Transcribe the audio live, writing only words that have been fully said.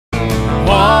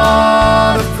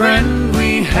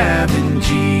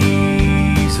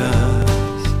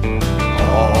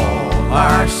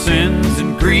our sins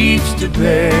and griefs to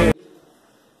bear.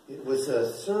 It was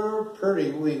a Sir Pretty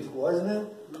week, wasn't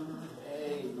it?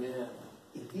 Amen.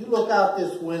 If you look out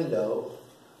this window,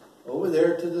 over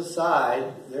there to the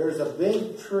side, there's a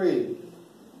big tree.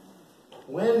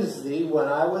 Wednesday, when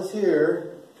I was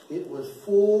here, it was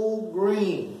full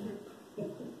green.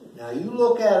 Now you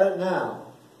look at it now.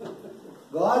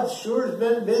 God sure has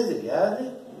been busy,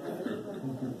 hasn't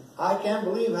he? I can't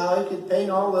believe how he could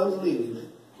paint all those leaves.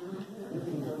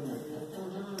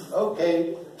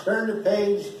 Okay, turn to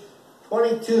page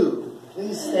 22.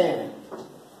 Please stand.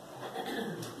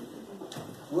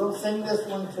 We'll sing this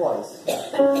one twice.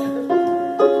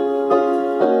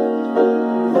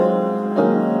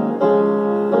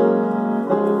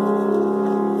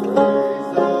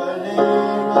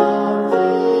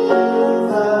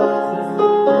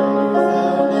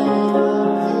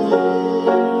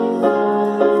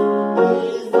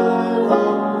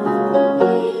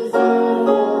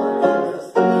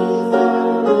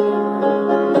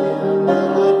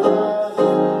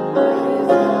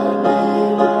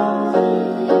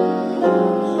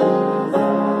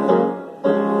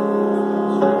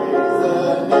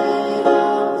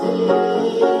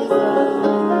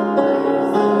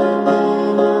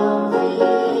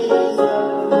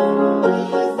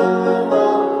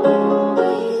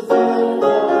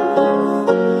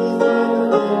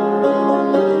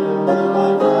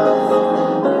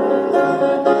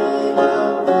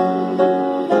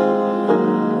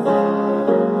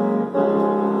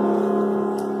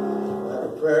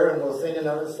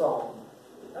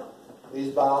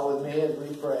 Please bow with me as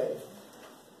we pray.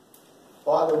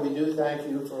 Father, we do thank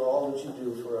you for all that you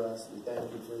do for us. We thank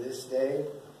you for this day.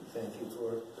 We thank you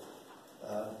for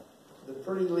the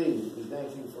pretty leaves. We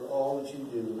thank you for all that you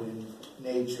do in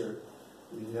nature.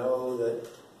 We know that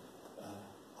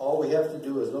all we have to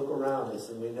do is look around us,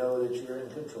 and we know that you're in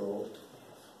control.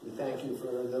 We thank you for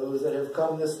those that have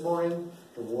come this morning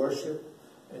to worship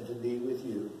and to be with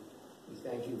you. We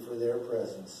thank you for their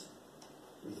presence.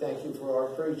 We thank you for our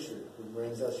preacher who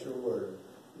brings us your word.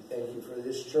 We thank you for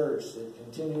this church that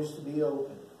continues to be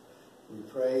open. We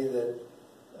pray that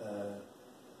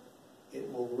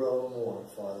it will grow more,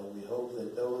 Father. We hope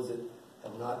that those that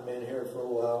have not been here for a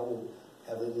while will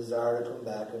have the desire to come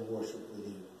back and worship with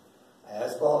you. I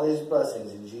ask all these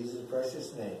blessings in Jesus'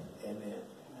 precious name. Amen.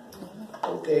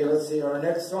 Okay, let's see. Our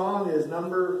next song is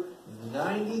number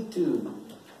 92.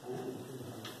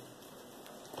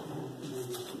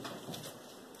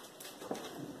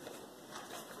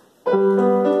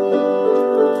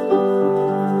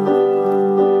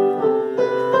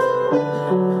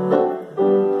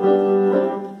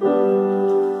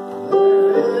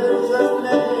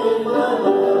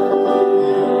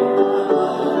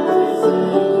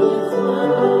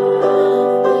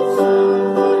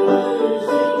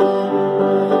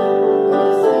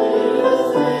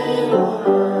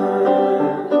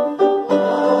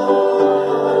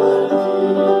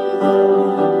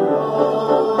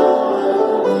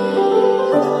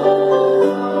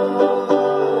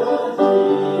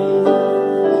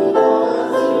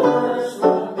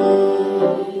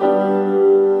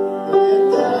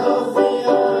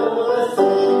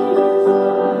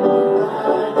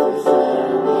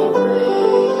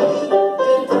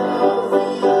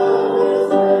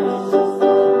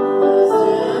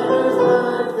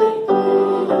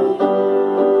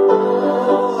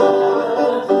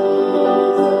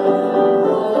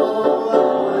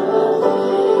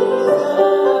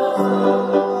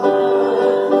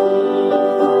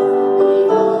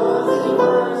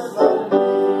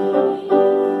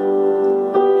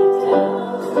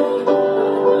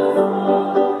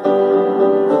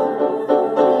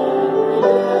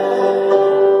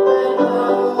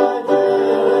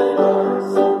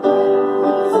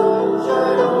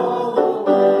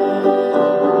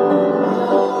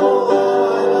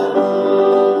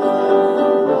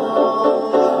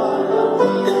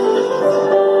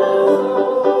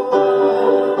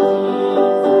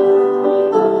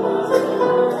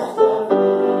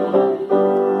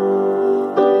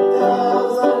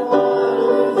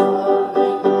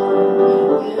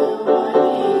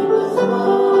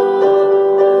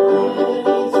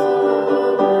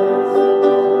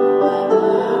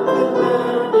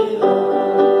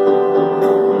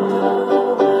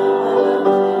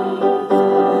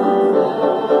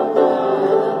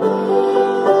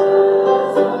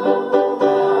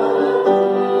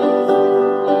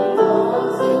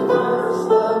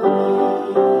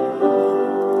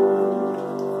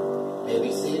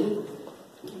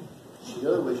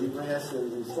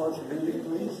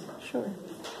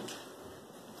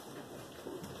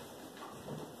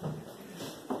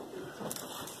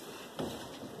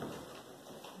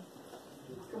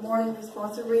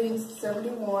 responsive reading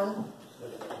 71.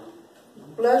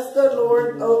 Bless the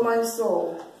Lord, O my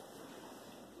soul.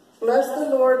 Bless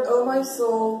the Lord, O my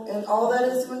soul, and all that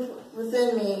is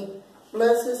within me.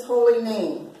 Bless his holy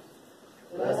name.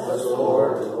 Bless the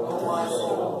Lord, O my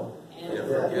soul, and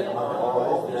forget not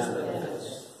all his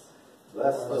benefits.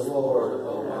 Bless the Lord,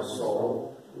 O my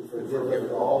soul, who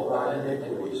forgiveth all thy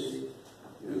iniquities,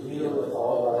 who healeth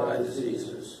all thy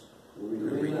diseases, who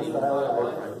redeemeth thy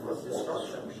life from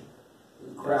destruction,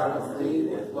 who crowneth thee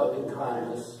with loving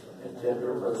kindness and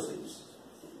tender mercies.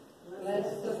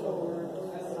 Bless the Lord,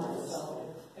 O my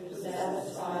soul, who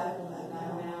satisfieth thy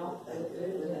mouth with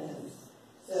good things,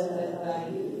 so that thy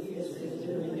youth is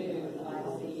renewed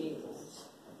like the eagles.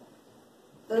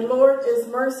 The Lord is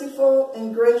merciful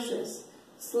and gracious,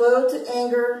 slow to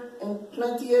anger and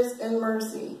plenteous in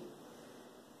mercy.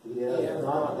 He hath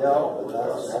not dealt with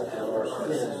us after our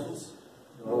sins,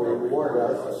 nor reward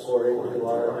us according to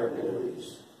our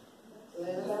iniquities.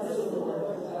 Bless the Lord, O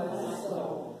my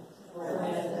soul, for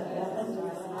as the heavens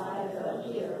are high above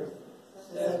the earth,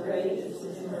 so great is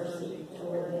his mercy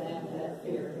toward them that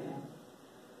fear him.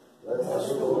 Bless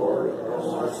the Lord,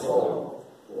 O my soul,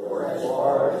 for as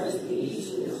far as the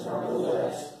east is from the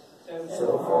west,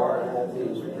 so far hath he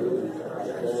removed our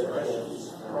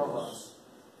transgressions from us.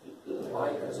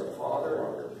 Like as a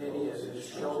father pitieth his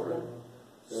children,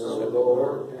 So the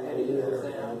Lord pitieth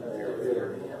them that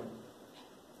fear him.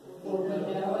 For he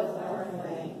knoweth our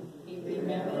frame, he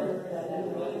remembereth that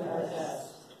we are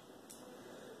dust.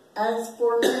 As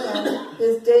for man,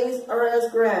 his days are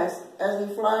as grass, as a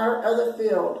flower of the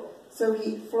field. So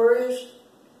he flourished,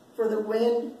 for the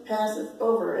wind passeth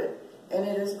over it, and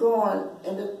it is gone,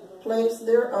 and the place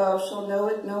thereof shall know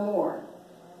it no more.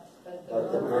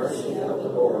 But the mercy of the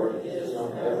Lord is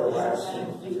from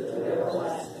everlasting to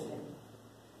everlasting.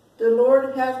 The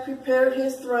Lord hath prepared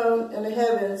his throne in the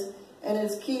heavens, and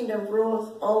his kingdom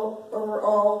ruleth over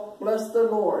all. Bless the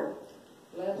Lord.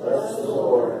 Bless the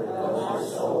Lord, O my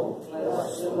soul.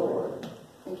 Bless the Lord.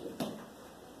 Thank you.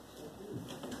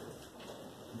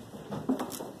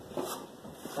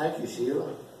 Thank you,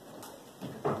 Sheila.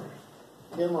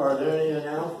 Tim, are there any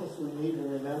announcements we need to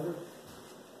remember?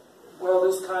 Well,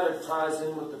 this kind of ties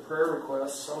in with the prayer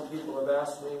requests. Some people have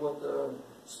asked me what the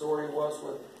story was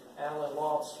with Alan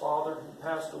Loft's father, who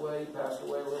passed away. He passed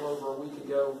away a little over a week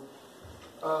ago.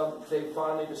 They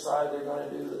finally decided they're going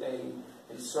to do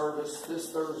a service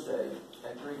this Thursday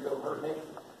at Grego Hertnick.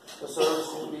 The service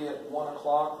will be at 1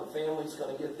 o'clock. The family's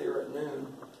going to get there at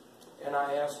noon. And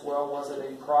I asked, well, was it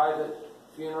a private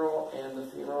funeral? And the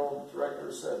funeral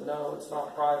director said, no, it's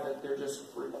not private. They're just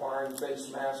requiring face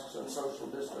masks and social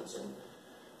distancing.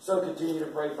 So continue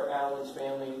to pray for Alan's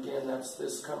family. Again, that's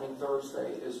this coming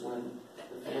Thursday is when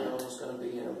the funeral is going to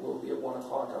be, and it will be at 1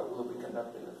 o'clock. I will be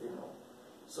conducting the funeral.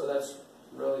 So that's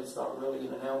really, it's not really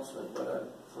an announcement,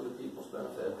 but for the people's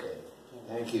benefit. Okay.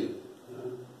 Thank you.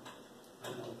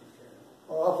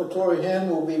 Our offertory hymn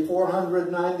will be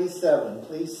 497.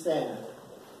 Please stand.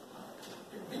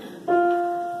 Be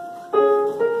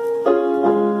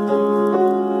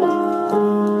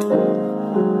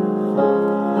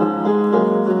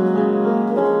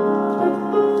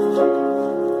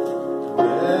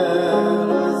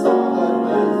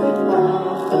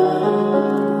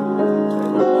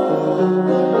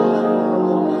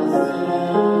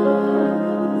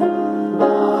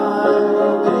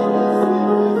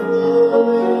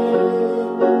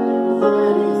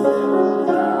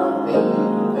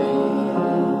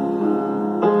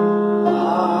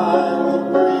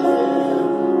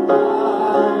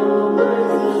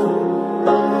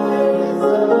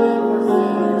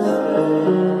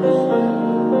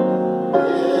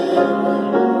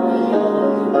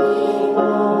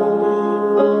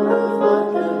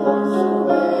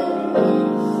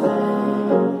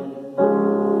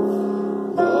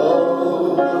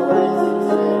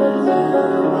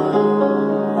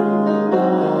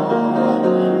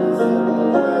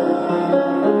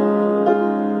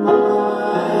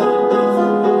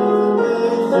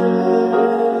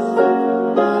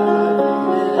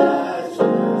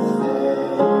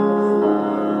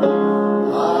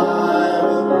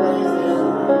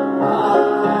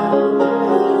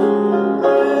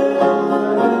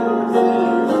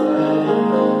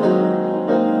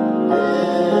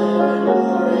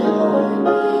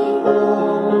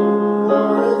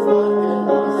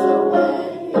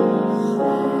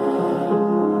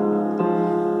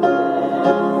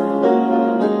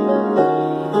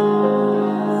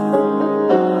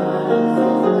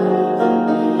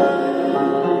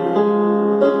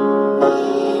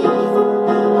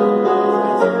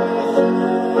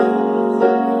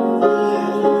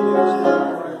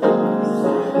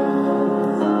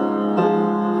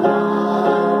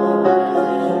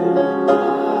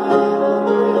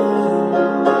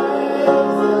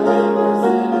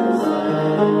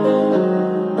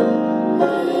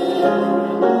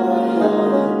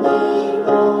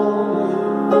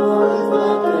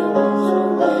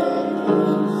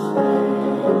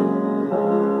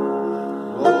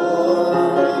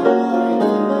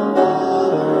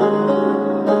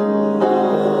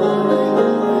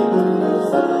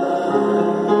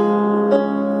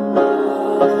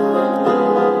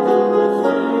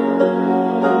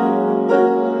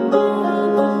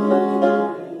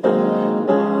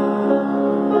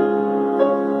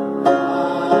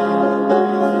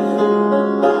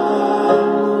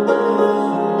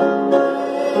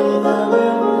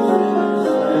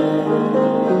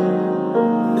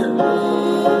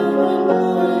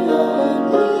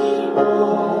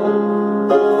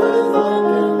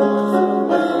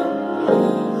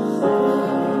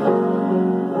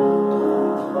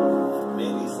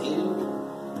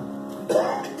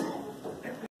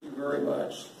very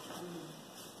much.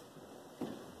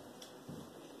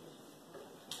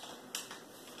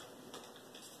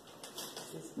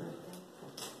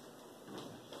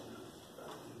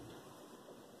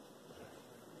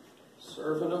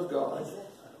 Servant of God.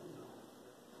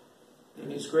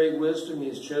 In His great wisdom, He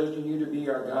has chosen you to be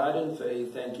our guide in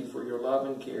faith. Thank you for your love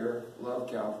and care. Love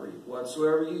Calvary.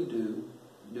 Whatsoever you do,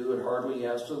 do it heartily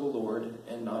as to the Lord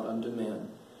and not unto men.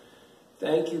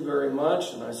 Thank you very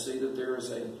much. And I see that there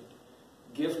is a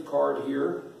gift card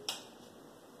here.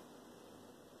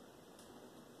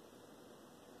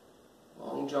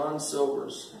 Long John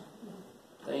Silver's.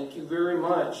 Thank you very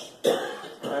much.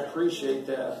 I appreciate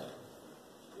that.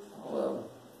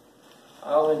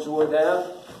 I'll enjoy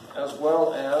that, as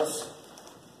well as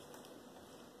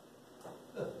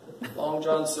Long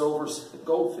John Silver's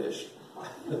goldfish.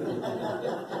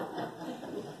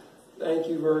 Thank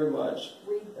you very much.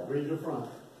 Read the front.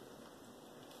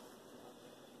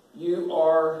 You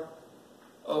are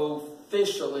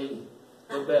officially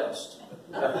the best.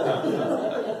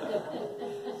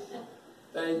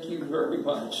 Thank you very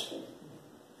much.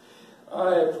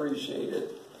 I appreciate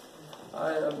it.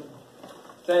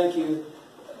 Thank you.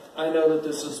 I know that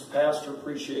this is Pastor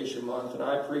Appreciation Month, and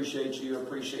I appreciate you. I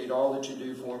appreciate all that you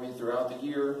do for me throughout the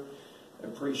year. I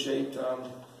appreciate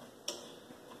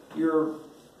your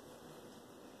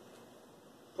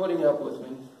putting up with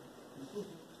me.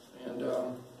 And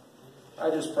I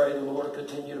just pray the Lord will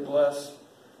continue to bless.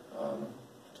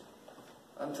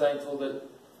 I'm thankful that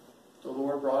the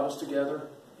Lord brought us together,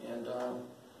 and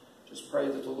just pray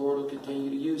that the Lord will continue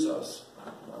to use us.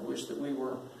 I wish that we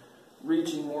were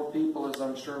reaching more people, as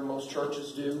I'm sure most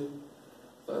churches do,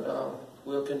 but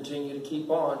we'll continue to keep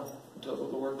on until the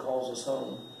Lord calls us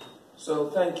home.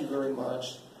 So thank you very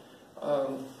much.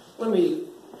 Let me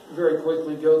very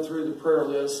quickly go through the prayer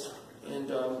list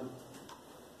and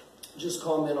just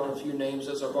comment on a few names.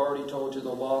 As I've already told you, the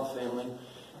Law family,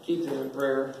 keep them in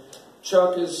prayer.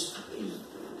 Chuck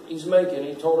he's making,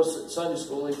 he told us at Sunday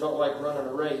school he felt like running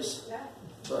a race,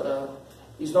 but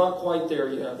he's not quite there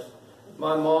yet.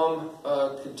 My mom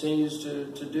continues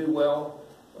to do well.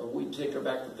 We take her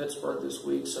back to Pittsburgh this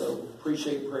week, so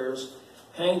appreciate prayers.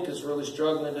 Hank is really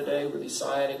struggling today with his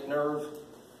sciatic nerve.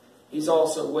 He's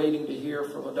also waiting to hear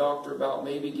from a doctor about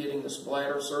maybe getting this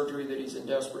bladder surgery that he's in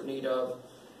desperate need of.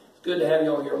 It's good to have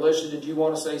you all here. Alicia, did you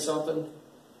want to say something?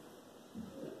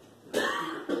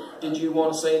 Did you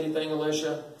want to say anything,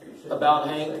 Alicia, about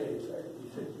Hank?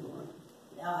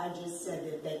 No, I just said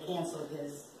that they canceled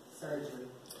his surgery.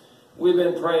 We've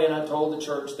been praying. I told the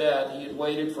church that. He had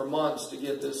waited for months to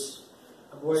get this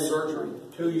surgery.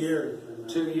 2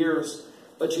 years. 2 years.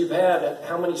 But you've had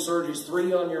how many surgeries?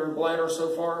 3 on your bladder so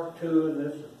far? 2, and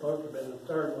this is supposed to have been the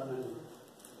 3rd one.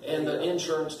 And the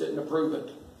insurance didn't approve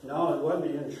it? No, it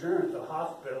wasn't the insurance. The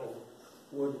hospital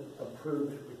wouldn't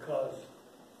approve it because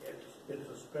it's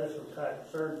a special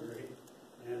type surgery,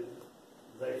 and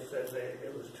they said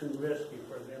it was too risky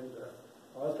for them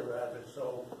to authorize it.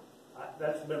 So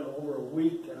that's been over a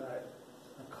week, and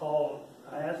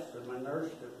I asked my nurse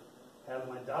to have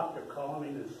my doctor call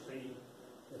me to see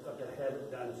if I could have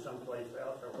it done someplace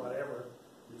else or whatever.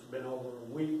 It's been over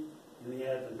a week, and he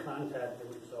hasn't contacted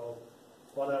me. So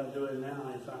what I'm doing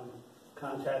now is I'm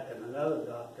contacting another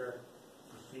doctor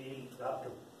to see Dr.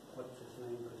 what's his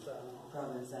name?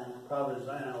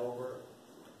 Provenzano over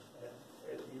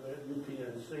at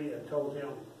UPNC. I told him,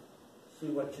 see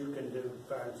what you can do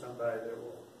to find somebody that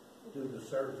will do the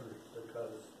surgery,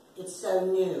 because it's so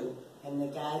new, and the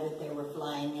guy that they were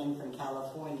flying in from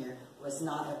California was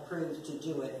not approved to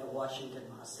do it at Washington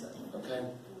Hospital. Okay.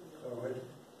 So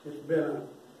it's been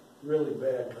really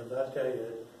bad, because I tell you,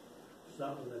 it's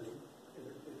something that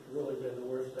it's really been the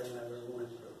worst thing I've ever went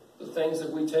through. The things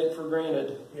that we take for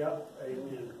granted. Yep,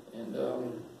 amen. And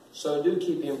so do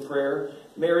keep him in prayer.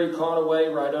 Mary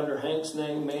Conaway, right under Hank's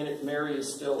name. Mary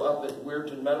is still up at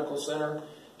Weirton Medical Center.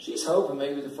 She's hoping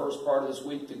maybe the first part of this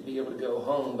week to be able to go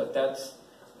home, but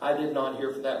I did not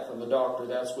hear that from the doctor.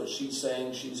 That's what she's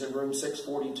saying. She's in room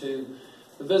 642.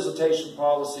 The visitation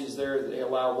policy is there. They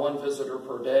allow 1 visitor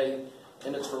per day,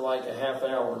 and it's for like a half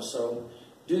hour. So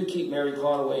do keep Mary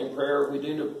Conaway in prayer. We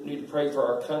do need to pray for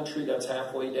our country. That's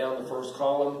halfway down the first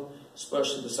column,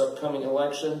 especially this upcoming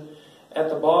election. At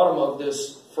the bottom of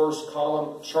this first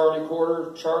column, Charlie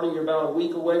Corder. Charlie, you're about a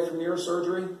week away from your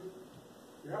surgery?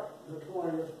 Yep, the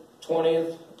 20th.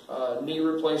 20th, knee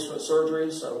replacement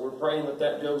surgery, so we're praying that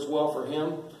that goes well for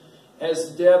him. Has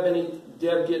Deb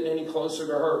getting any closer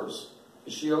to hers?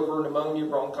 Is she over pneumonia,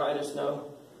 bronchitis? No?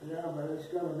 Yeah, but it's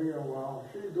going to be a while.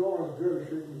 She's doing as good as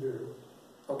she can do.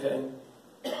 Okay.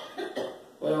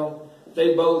 Well,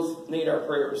 they both need our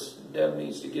prayers. Deb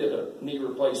needs to get a knee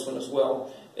replacement as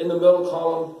well. In the middle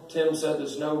column, Tim said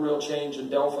there's no real change in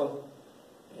Delpha.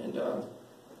 And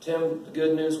Tim, the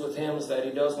good news with him is that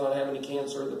he does not have any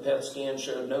cancer. The PET scan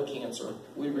showed no cancer.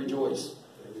 We rejoice.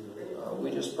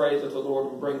 We just pray that the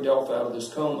Lord will bring Delpha out of this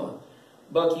coma.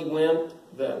 Bucky went,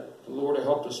 that the Lord will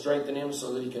help to strengthen him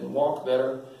so that he can walk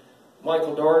better.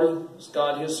 Michael Daugherty has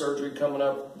got his surgery coming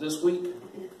up this week.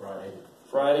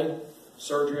 Friday.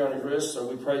 Surgery on his wrist, so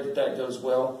we pray that that goes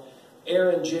well.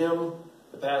 Aaron Jim,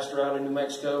 the pastor out in New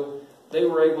Mexico, they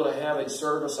were able to have a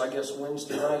service, I guess,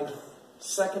 Wednesday night.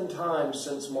 Second time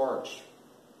since March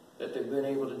that they've been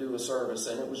able to do a service,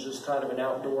 and it was just kind of an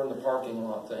outdoor in the parking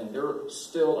lot thing. They're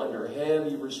still under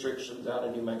heavy restrictions out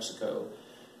in New Mexico.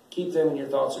 Keep them in your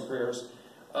thoughts and prayers.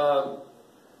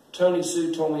 Tony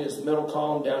Sue told me his middle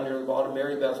column down near the bottom,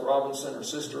 Mary Beth Robinson, her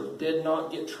sister, did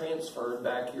not get transferred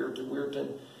back here to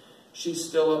Weirton. She's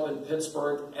still up in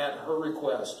Pittsburgh at her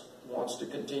request, wants to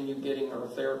continue getting her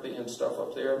therapy and stuff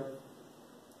up there.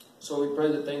 So we pray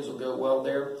that things will go well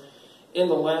there. In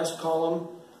the last column,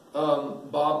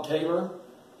 Bob Taylor,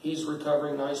 he's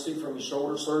recovering nicely from his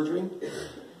shoulder surgery.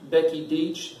 Becky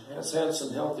Deach has had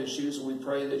some health issues, and we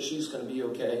pray that she's going to be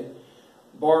okay.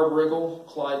 Barb Riggle,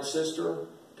 Clyde's sister,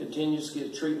 continues to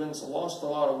get treatments, lost a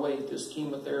lot of weight. This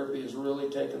chemotherapy has really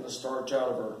taken the starch out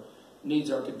of her.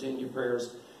 Needs our continued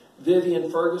prayers. Vivian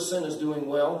Ferguson is doing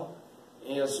well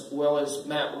as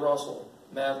Matt Russell.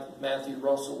 Matthew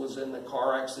Russell was in the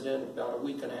car accident about a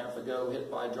week and a half ago, hit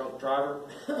by a drunk driver,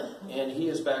 and he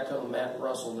is back home. Matt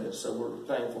Russell is, so we're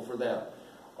thankful for that.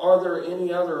 Are there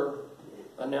any other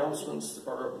announcements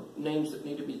or names that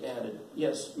need to be added?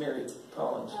 Yes, Mary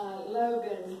Collins.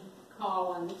 Logan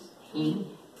Collins, he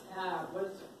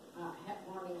was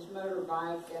on his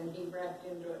motorbike and he wrecked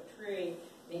into a tree.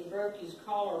 He broke his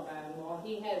collarbone. Well,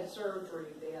 he had surgery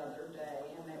the other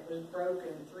day, and it was broken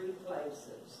 3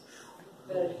 places.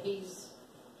 But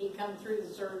he come through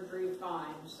the surgery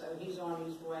fine, so he's on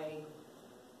his way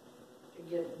to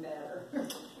getting better.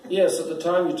 Yes, at the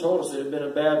time you told us it had been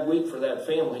a bad week for that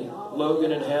family. Oh,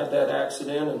 Logan had that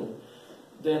accident, and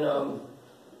then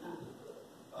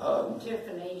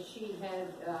Tiffany, she had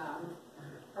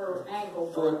her ankle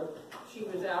broke. She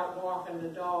was out walking the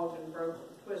dog and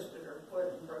twisted her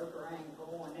foot and broke her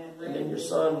ankle. And then Randy, your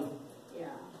son. Yeah.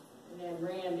 And then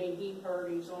Randy, he hurt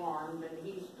his arm, but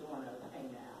he's doing okay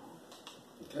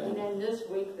now. Okay. And then this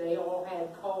week they all had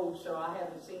colds, so I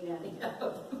haven't seen any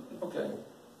of them. Okay.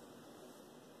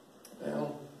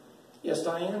 Well, yes,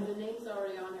 Diane? The name's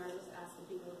already on here. I'm just asking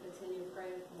people to continue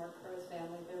praying for Mark Crow's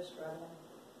family. They're struggling.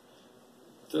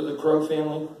 To the Crow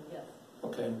family? Yes.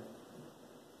 Okay.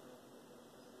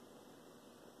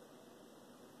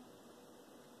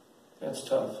 That's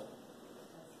tough.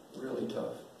 Really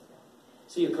tough.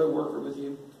 Is he a co-worker with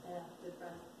you? Yeah, good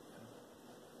friend.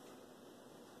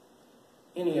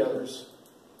 Any others?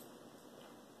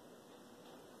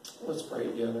 Let's pray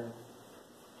together.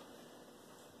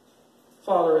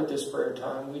 Father, at this prayer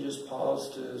time, we just pause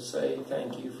to say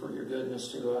thank you for your goodness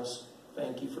to us.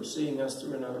 Thank you for seeing us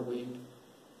through another week.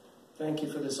 Thank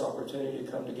you for this opportunity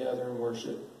to come together and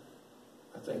worship.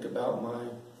 I think about my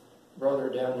brother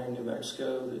down there in New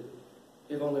Mexico that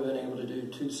they've only been able to do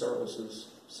 2 services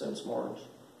since March.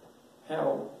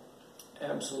 How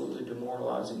absolutely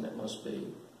demoralizing that must be.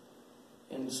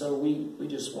 And so we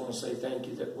just want to say thank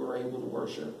you that we're able to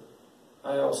worship.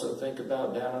 I also think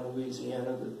about down in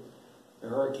Louisiana, the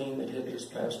hurricane that hit this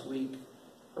past week,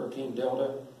 Hurricane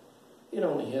Delta. It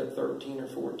only hit 13 or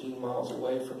 14 miles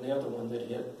away from the other one that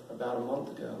hit about a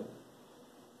month ago.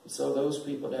 So those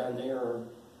people down there are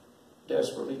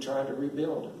desperately trying to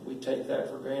rebuild. We take that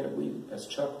for granted. As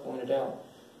Chuck pointed out,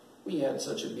 we had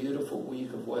such a beautiful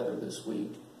week of weather this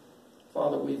week.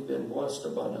 Father, we've been blessed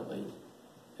abundantly,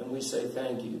 and we say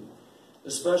thank you.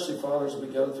 Especially, Father, as we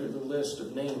go through the list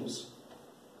of names.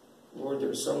 Lord,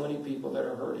 there's so many people that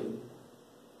are hurting,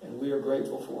 and we are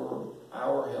grateful for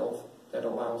our health that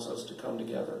allows us to come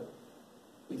together.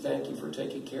 We thank you for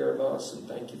taking care of us, and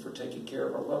thank you for taking care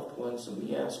of our loved ones, and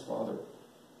we ask, Father,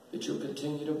 that you'll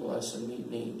continue to bless and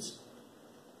meet needs.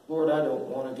 Lord, I don't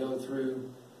want to go through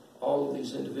all of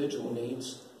these individual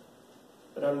needs,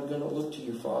 but I'm going to look to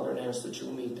you, Father, and ask that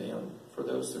you'll meet them. For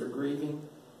those that are grieving,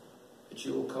 that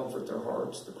you will comfort their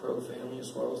hearts, the Crow family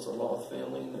as well as the Loth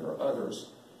family, and there are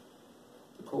others,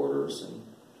 the Quarters, and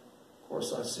of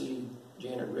course I see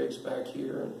Janet Riggs back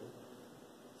here, and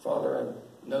Father,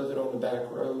 I know that on the back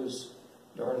row is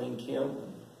Darlene Kim.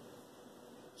 And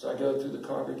as I go through the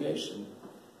congregation,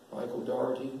 Michael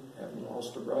Daugherty, having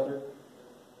lost a brother.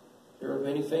 There are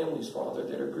many families, Father,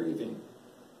 that are grieving.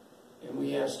 And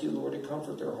we ask you, Lord, to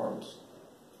comfort their hearts,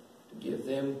 to give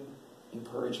them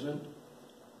encouragement,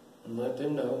 and let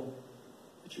them know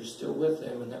that you're still with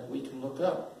them and that we can look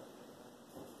up.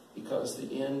 Because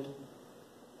the end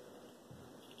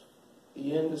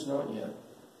is not yet.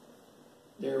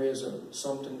 There is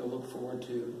something to look forward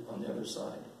to on the other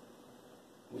side.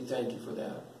 We thank you for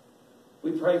that.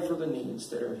 We pray for the needs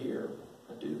that are here.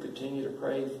 I do continue to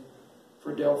pray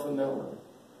for Delpha Miller.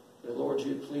 The Lord,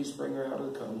 you'd please bring her out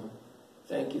of the coma.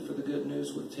 Thank you for the good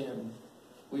news with Tim.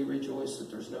 We rejoice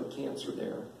that there's no cancer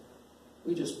there.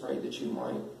 We just pray that you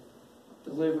might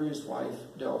deliver his wife,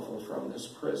 Delpha, from this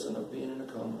prison of being in a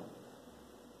coma.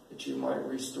 That you might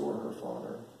restore her,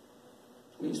 Father.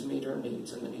 Please meet her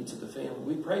needs and the needs of the family.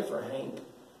 We pray for Hank,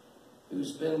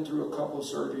 who's been through a couple of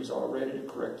surgeries already to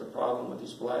correct the problem with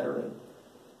his bladder, and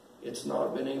it's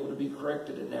not been able to be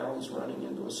corrected, and now he's running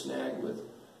into a snag with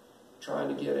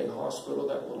trying to get a hospital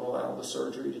that will allow the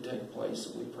surgery to take place.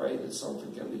 And we pray that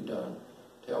something can be done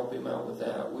to help him out with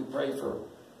that. We pray for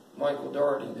Michael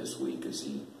Doherty this week as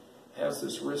he has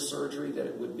this wrist surgery, that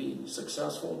it would be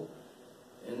successful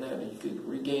and that he could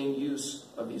regain use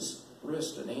of his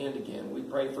wrist and hand again. We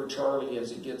pray for Charlie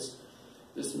as he gets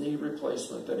this knee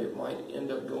replacement, that it might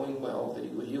end up going well, that he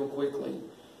would heal quickly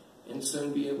and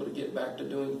soon be able to get back to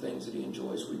doing things that he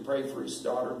enjoys. We pray for his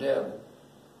daughter Deb,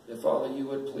 that Father, you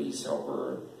would please help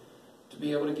her to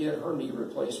be able to get her knee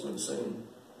replacement soon.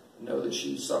 Know that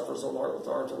she suffers a lot with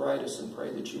arthritis, and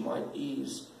pray that you might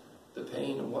ease the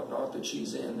pain and whatnot that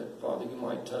she's in, that Father, you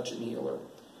might touch and heal her.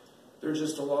 There's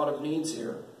just a lot of needs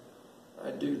here.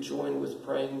 I do join with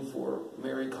praying for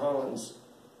Mary Collins.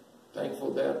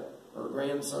 Thankful that her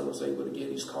grandson was able to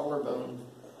get his collarbone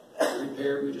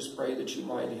repaired. We just pray that you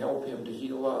might help him to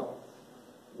heal up.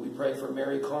 We pray for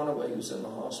Mary Conaway, who's in the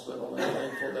hospital, and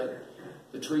thankful that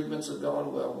the treatments have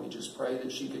gone well. We just pray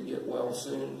that she could get well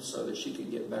soon so that she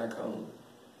could get back home.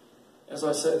 As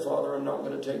I said, Father, I'm not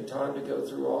going to take time to go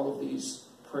through all of these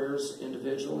prayers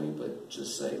individually, but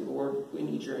just say, Lord, we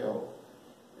need your help.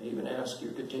 I even ask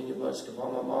your continued blessing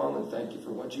upon my mom, and thank you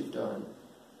for what you've done.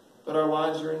 But our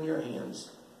lives are in your hands,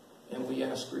 and we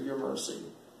ask for your mercy.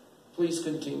 Please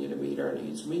continue to meet our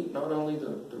needs. Meet not only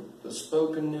the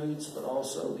spoken needs, but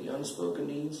also the unspoken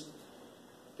needs,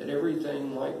 that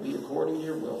everything might be according to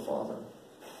your will, Father,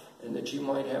 and that you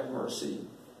might have mercy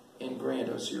and grant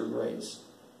us your grace.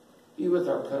 Be with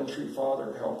our country,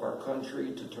 Father. Help our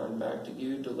country to turn back to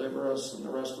you. Deliver us and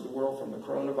the rest of the world from the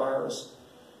coronavirus.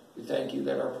 We thank you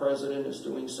that our president is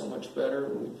doing so much better,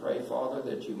 and we pray, Father,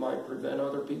 that you might prevent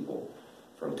other people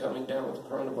from coming down with the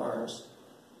coronavirus.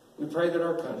 We pray that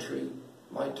our country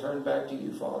might turn back to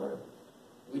you, Father.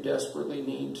 We desperately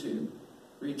need to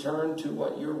return to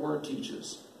what your word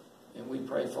teaches. And we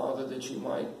pray, Father, that you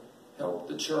might help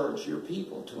the church, your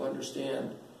people, to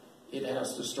understand it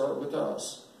has to start with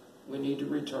us. We need to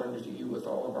return to you with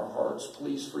all of our hearts.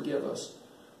 Please forgive us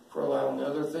for allowing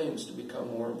other things to become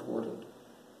more important.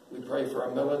 We pray for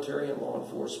our military and law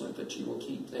enforcement, that you will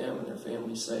keep them and their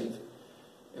families safe.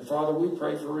 And Father, we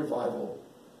pray for revival.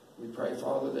 We pray,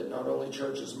 Father, that not only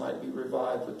churches might be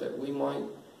revived, but that we might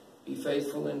be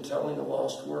faithful in telling a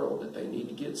lost world that they need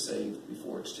to get saved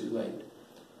before it's too late.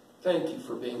 Thank you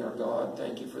for being our God.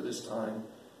 Thank you for this time.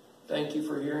 Thank you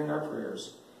for hearing our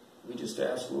prayers. We just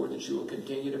ask, Lord, that you will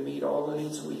continue to meet all the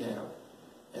needs that we have,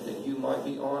 and that you might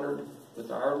be honored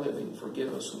with our living.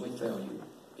 Forgive us when we fail you.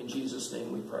 In Jesus'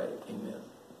 name we pray. Amen.